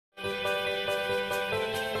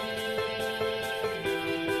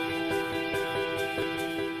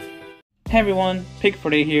Hey everyone,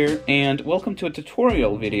 Pigforday here, and welcome to a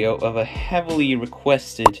tutorial video of a heavily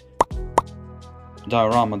requested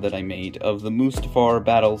diorama that I made of the Mustafar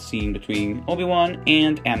battle scene between Obi Wan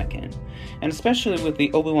and Anakin. And especially with the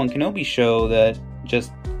Obi Wan Kenobi show that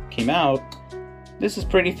just came out, this is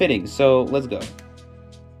pretty fitting, so let's go.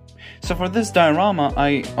 So for this diorama,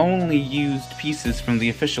 I only used pieces from the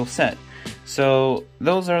official set, so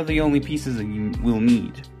those are the only pieces that you will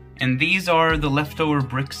need. And these are the leftover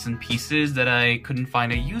bricks and pieces that I couldn't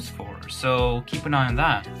find a use for, so keep an eye on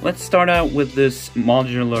that. Let's start out with this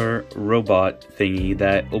modular robot thingy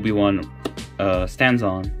that Obi-Wan stands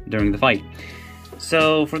on during the fight.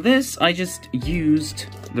 So for this, I just used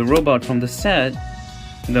the robot from the set,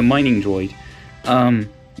 the mining droid, and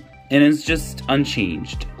it's just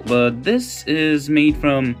unchanged. But this is made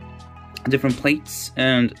from different plates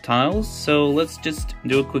and tiles, so let's just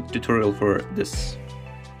do a quick tutorial for this.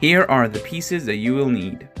 Here are the pieces that you will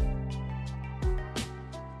need.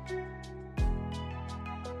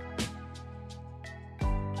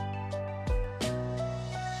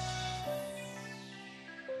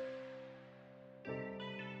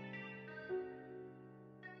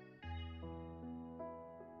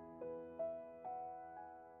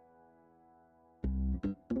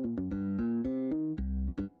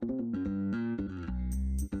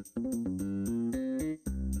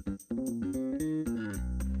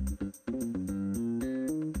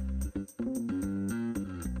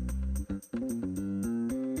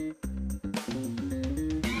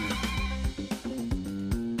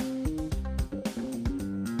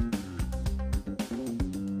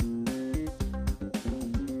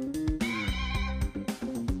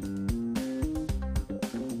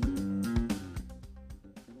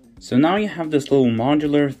 So now you have this little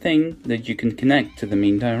modular thing that you can connect to the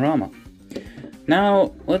main diorama.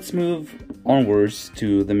 Now let's move onwards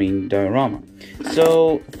to the main diorama.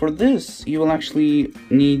 So for this, you will actually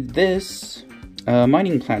need this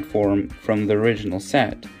mining platform from the original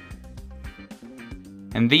set.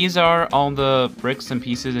 And these are all the bricks and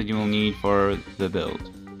pieces that you will need for the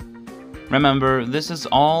build. Remember, this is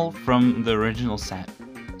all from the original set,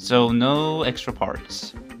 so no extra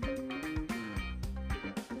parts.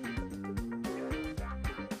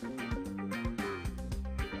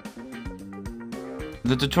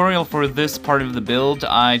 The tutorial for this part of the build,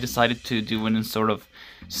 I decided to do it in sort of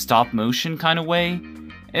stop motion kind of way.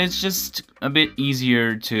 It's just a bit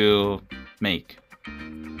easier to make,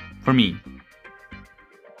 for me.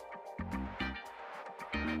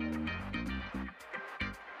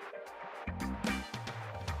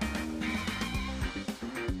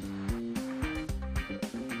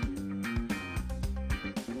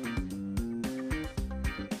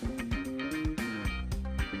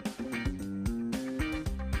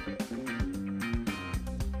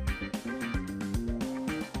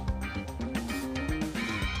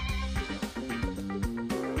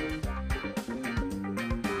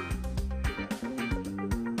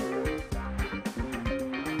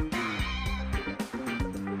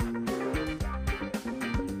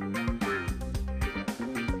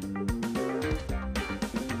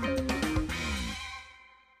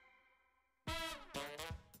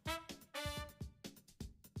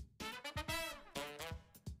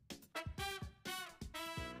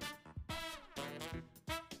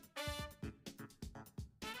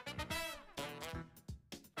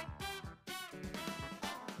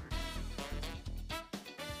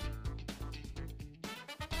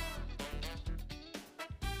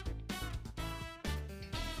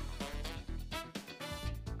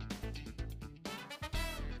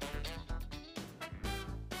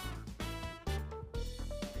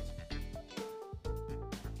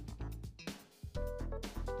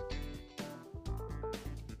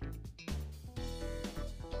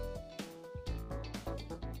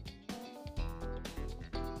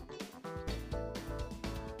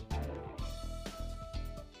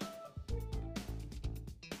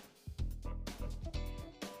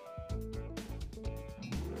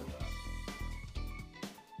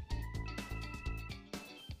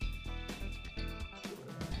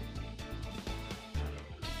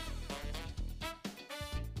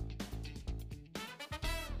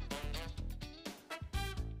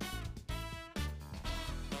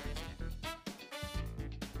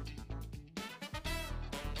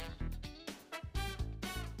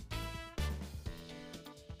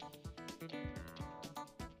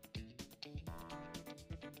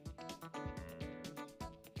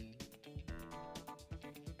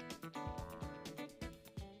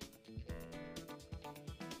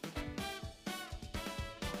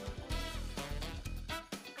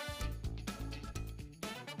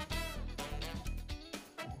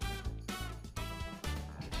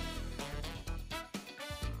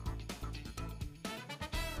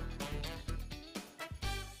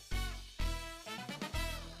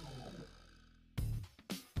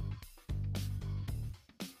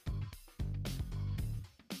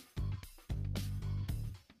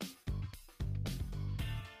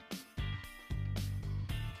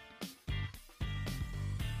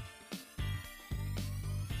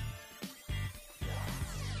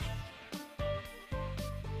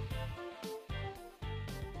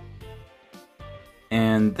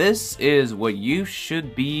 And this is what you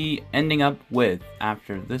should be ending up with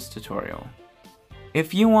after this tutorial.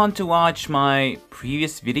 If you want to watch my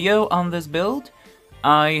previous video on this build,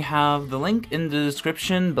 I have the link in the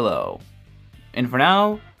description below. And for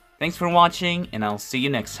now, thanks for watching, and I'll see you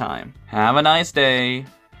next time. Have a nice day!